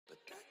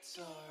It's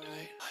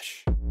alright.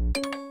 Hush.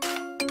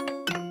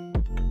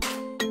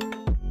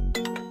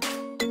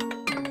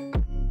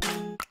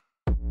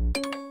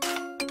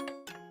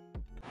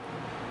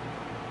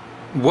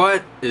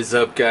 What is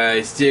up,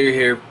 guys? Digger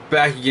here,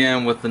 back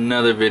again with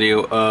another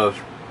video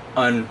of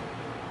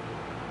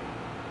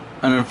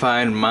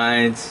Unrefined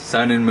Minds,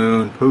 Sun and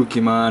Moon,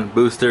 Pokemon,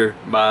 Booster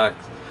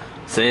Box.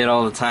 Say it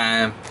all the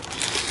time.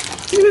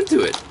 Get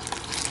into it.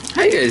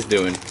 How you guys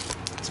doing?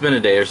 It's been a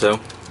day or so.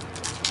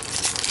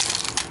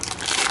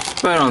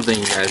 But I don't think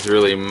you guys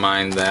really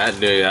mind that,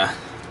 do ya?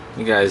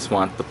 You guys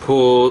want the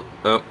pull.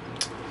 Oh,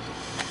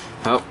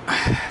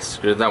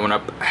 screwed that one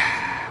up.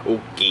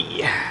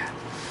 Okay.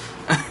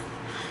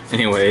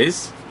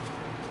 Anyways,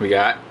 we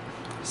got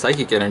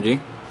Psychic Energy,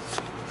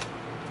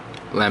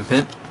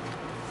 Lampent,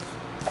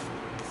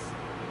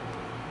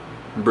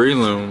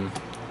 Breloom,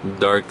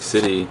 Dark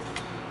City,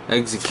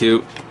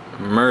 Execute,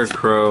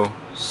 Murkrow,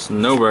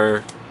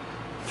 Snowbird,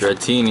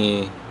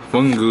 Dratini,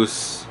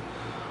 Fungus,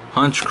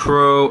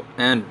 Honchkrow,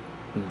 and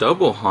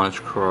Double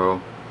Honchkrow.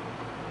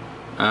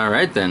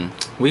 Alright then,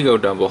 we go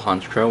Double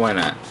Honchkrow, why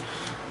not?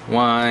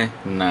 Why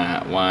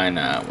not? Why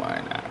not?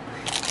 Why not?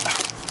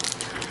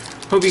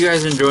 Hope you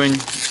guys are enjoying,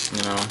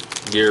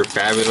 your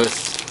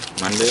fabulous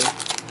Monday,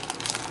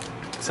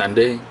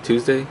 Sunday,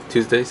 Tuesday,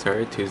 Tuesday.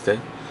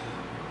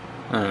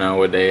 I don't know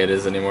what day it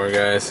is anymore,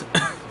 guys.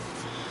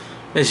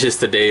 It's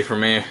just a day for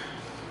me.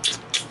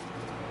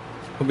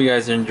 Hope you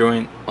guys are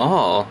enjoying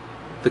all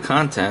the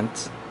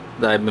content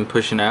that I've been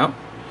pushing out.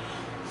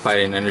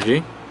 Fighting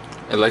Energy,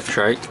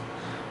 Electrike,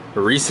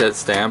 Reset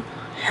Stamp,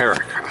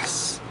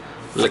 Heracross,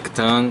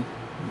 Lickitung,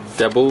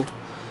 Double,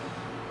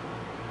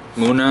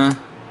 Muna,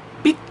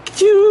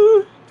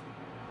 Pikachu,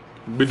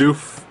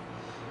 Bidoof,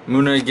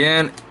 Muna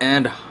again,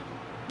 and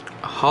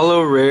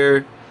Hollow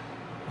Rare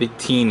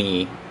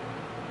Victini.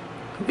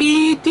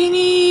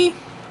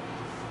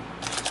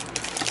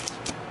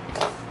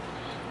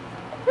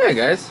 Yeah,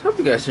 guys, hope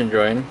you guys are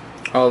enjoying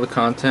all the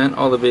content,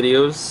 all the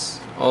videos,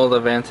 all the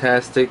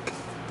fantastic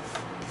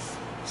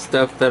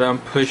stuff that I'm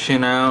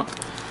pushing out.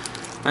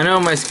 I know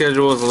my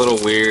schedule is a little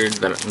weird,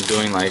 that I'm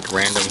doing like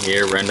random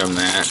here, random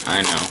that,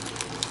 I know.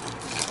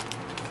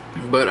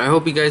 But I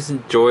hope you guys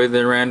enjoy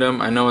the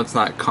random. I know it's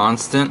not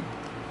constant.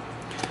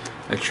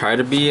 I try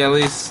to be at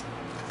least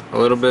a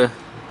little bit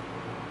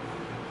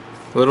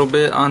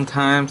on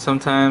time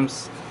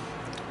sometimes.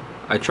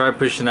 I try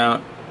pushing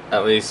out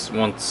at least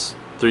once,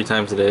 3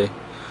 times a day.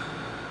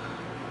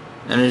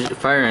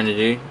 Fire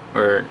Energy,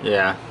 or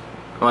yeah,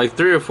 like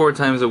 3 or 4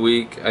 times a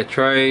week. I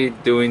try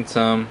doing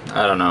some,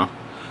 I don't know.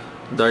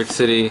 Dark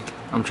City,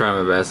 I'm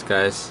trying my best,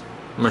 guys.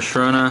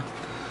 Mashrona,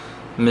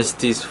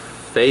 Misty's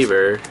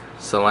Favor,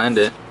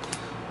 Salandit,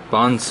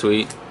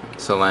 Bonsweet,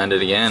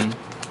 Salandit again,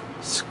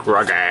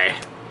 Scruggy,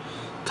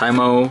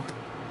 Tymo,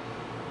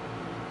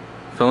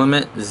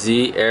 Filament,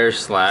 Z, Air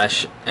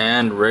Slash,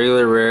 and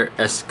regular rare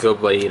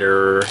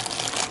Escalator.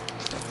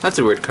 That's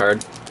a weird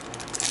card.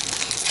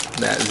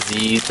 That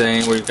Z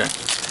thing, we're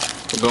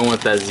going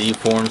with that Z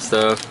form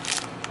stuff.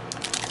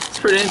 It's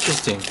pretty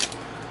interesting.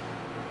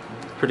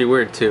 Pretty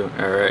weird too.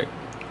 Alright,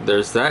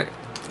 there's that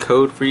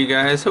code for you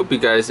guys. Hope you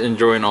guys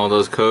enjoying all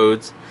those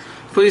codes.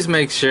 Please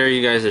make sure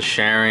you guys are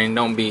sharing.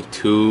 Don't be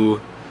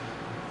too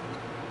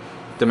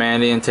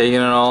demanding and taking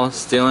it all.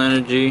 Steel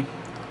Energy.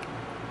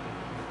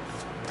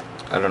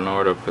 I don't know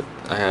where to put.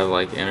 I have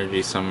like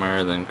energy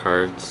somewhere, then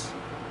cards.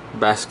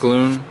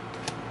 Bascaloon.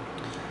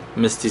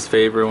 Misty's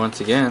Favor once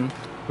again.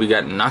 We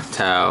got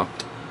Noctowl,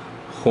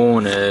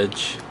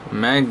 Hornedge,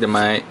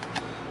 Magnemite,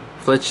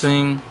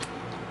 Fletchling,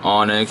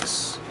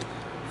 Onyx,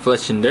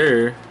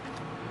 Fletchinder,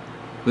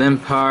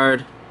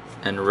 Limpard,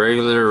 and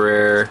regular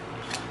rare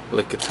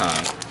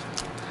Lickitung.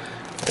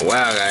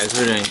 Wow, guys,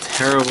 we're doing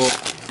terrible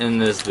in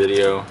this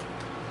video.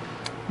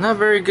 Not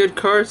very good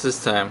cards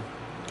this time.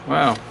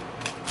 Wow.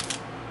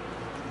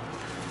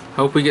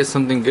 Hope we get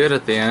something good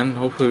at the end.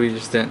 Hopefully we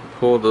just didn't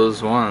pull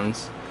those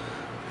ones.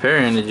 Fire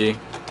Energy,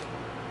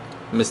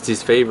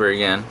 Misty's Favor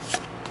again.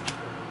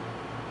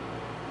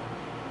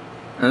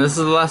 And this is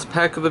the last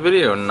pack of the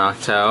video.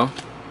 Noctowl,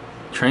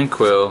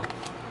 Tranquil,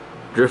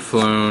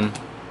 Drifloon,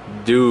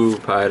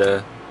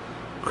 Dewpider,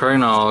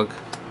 Krynog,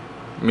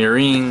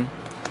 Mirene,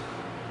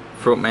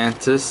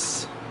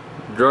 Frotmantis,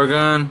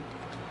 Drogon,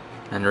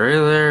 and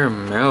regular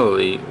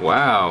Melody.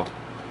 Wow.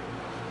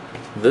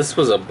 This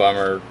was a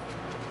bummer.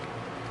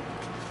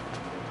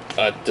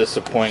 A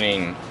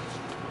disappointing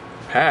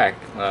pack.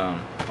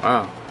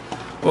 Wow.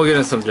 We'll get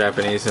in some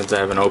Japanese since I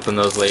haven't opened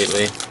those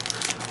lately.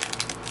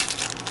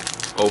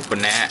 Open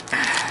that.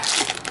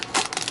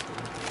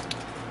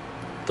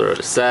 Throw it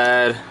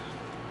aside.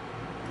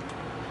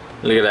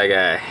 Look at that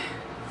guy.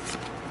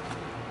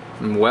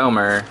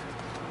 Welmer,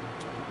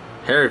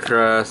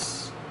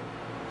 Heracross,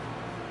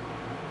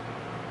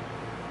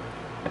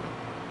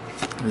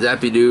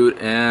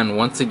 Zapdude, and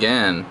once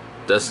again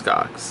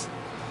Duskox,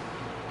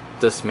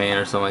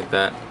 Duskmane or something like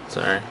that.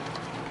 Sorry.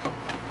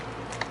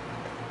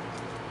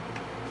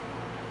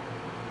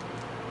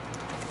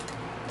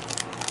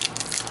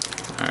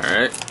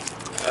 Alright,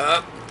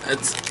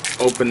 let's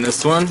open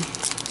this one.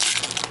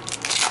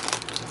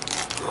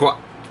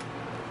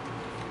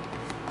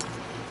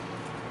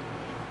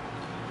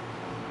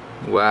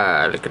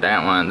 Wow, look at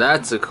that one.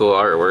 That's a cool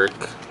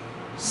artwork.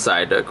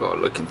 Psyduck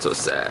looking so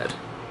sad.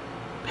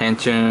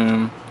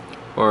 Pancham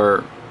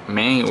or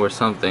Mang or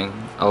something.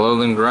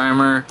 Alolan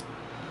Grimer.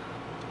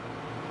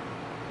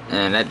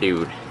 And that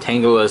dude.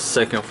 Tangela's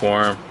second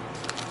form.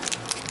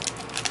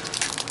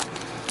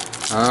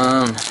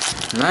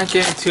 Not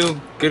getting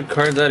too good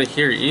cards out of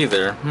here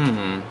either.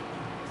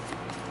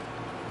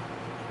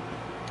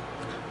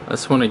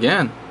 This one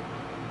again.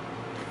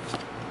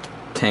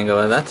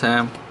 Tangela that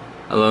time.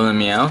 Alolan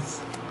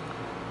Meowth.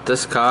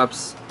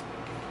 Discops.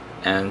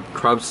 And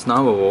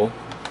Crabsnobbable.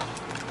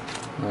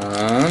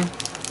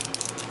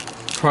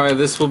 Probably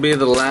this will be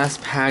the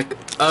last pack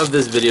of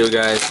this video,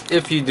 guys.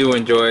 If you do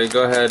enjoy,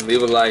 go ahead,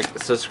 leave a like,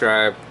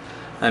 subscribe.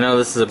 I know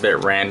this is a bit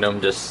random,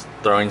 just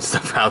throwing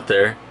stuff out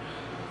there.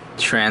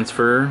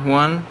 Transfer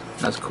one,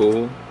 that's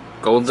cool.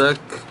 Golduck,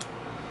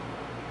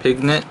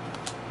 Pignet,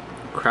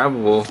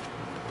 Crabable,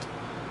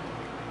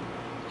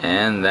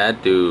 and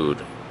that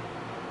dude.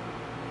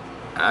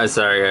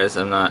 Sorry guys,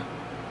 I'm not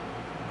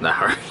that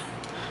hard.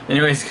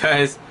 Anyways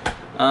guys,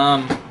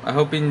 I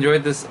hope you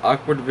enjoyed this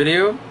awkward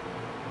video.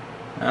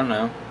 I don't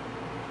know.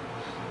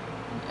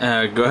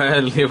 Go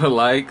ahead, leave a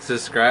like,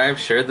 subscribe,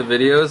 share the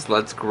videos.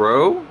 Let's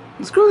grow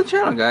the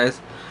channel, guys.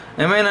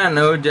 I may not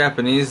know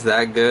Japanese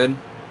that good,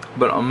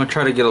 but I'm gonna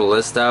try to get a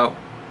list out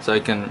so I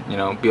can, you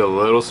know, be a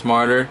little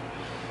smarter.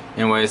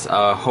 Anyways,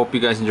 hope you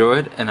guys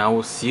enjoyed, and I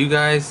will see you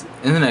guys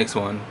in the next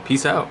one.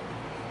 Peace out.